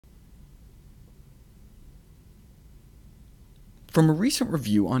from a recent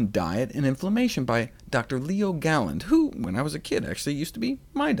review on diet and inflammation by Dr. Leo Galland, who, when I was a kid, actually used to be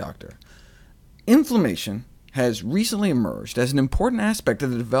my doctor. Inflammation has recently emerged as an important aspect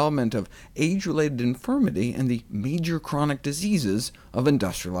of the development of age-related infirmity and the major chronic diseases of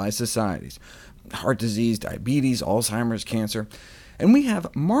industrialized societies— heart disease, diabetes, Alzheimer's, cancer. And we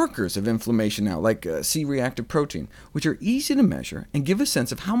have markers of inflammation now, like C-reactive protein, which are easy to measure and give a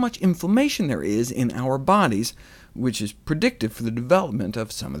sense of how much inflammation there is in our bodies, which is predictive for the development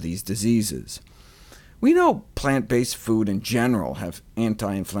of some of these diseases. We know plant-based food in general have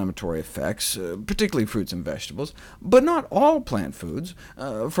anti-inflammatory effects, particularly fruits and vegetables, but not all plant foods.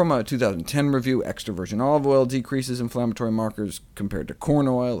 From a 2010 review, extra virgin olive oil decreases inflammatory markers compared to corn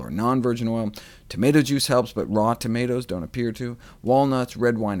oil or non-virgin oil. Tomato juice helps, but raw tomatoes don't appear to. Walnuts,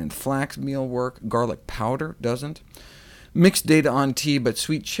 red wine, and flax meal work. Garlic powder doesn't. Mixed data on tea, but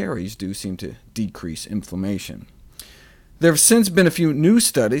sweet cherries do seem to decrease inflammation. There have since been a few new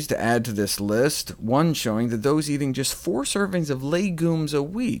studies to add to this list, one showing that those eating just 4 servings of legumes a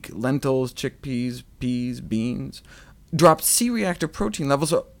week— lentils, chickpeas, peas, beans— dropped C-reactive protein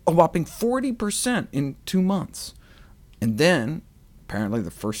levels a whopping 40% in 2 months. And then, apparently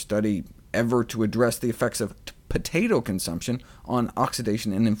the first study ever to address the effects of potato consumption on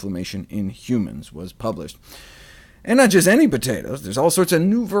oxidation and inflammation in humans was published. And not just any potatoes, there's all sorts of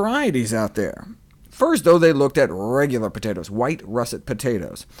new varieties out there. First, though, they looked at regular potatoes— white russet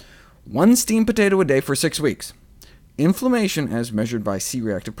potatoes. 1 steamed potato a day for 6 weeks. Inflammation, as measured by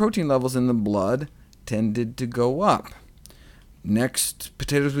C-reactive protein levels in the blood, tended to go up. Next,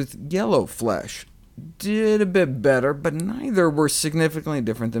 potatoes with yellow flesh did a bit better, but neither were significantly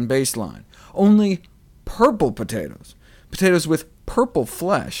different than baseline. Only purple potatoes— potatoes with purple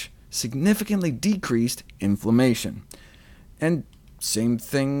flesh— significantly decreased inflammation. And same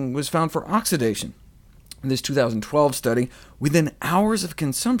thing was found for oxidation. In this 2012 study, within hours of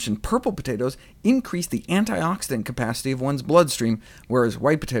consumption, purple potatoes increased the antioxidant capacity of one's bloodstream, whereas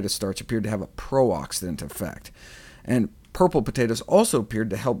white potato starch appeared to have a pro-oxidant effect. And purple potatoes also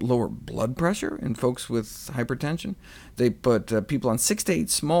appeared to help lower blood pressure in folks with hypertension. They put people on 6 to 8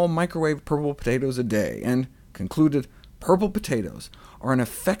 small microwave purple potatoes a day, and concluded purple potatoes are an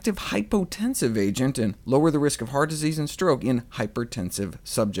effective hypotensive agent and lower the risk of heart disease and stroke in hypertensive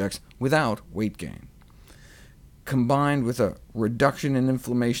subjects without weight gain. Combined with a reduction in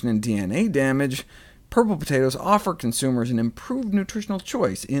inflammation and DNA damage, purple potatoes offer consumers an improved nutritional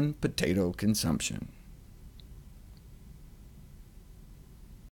choice in potato consumption.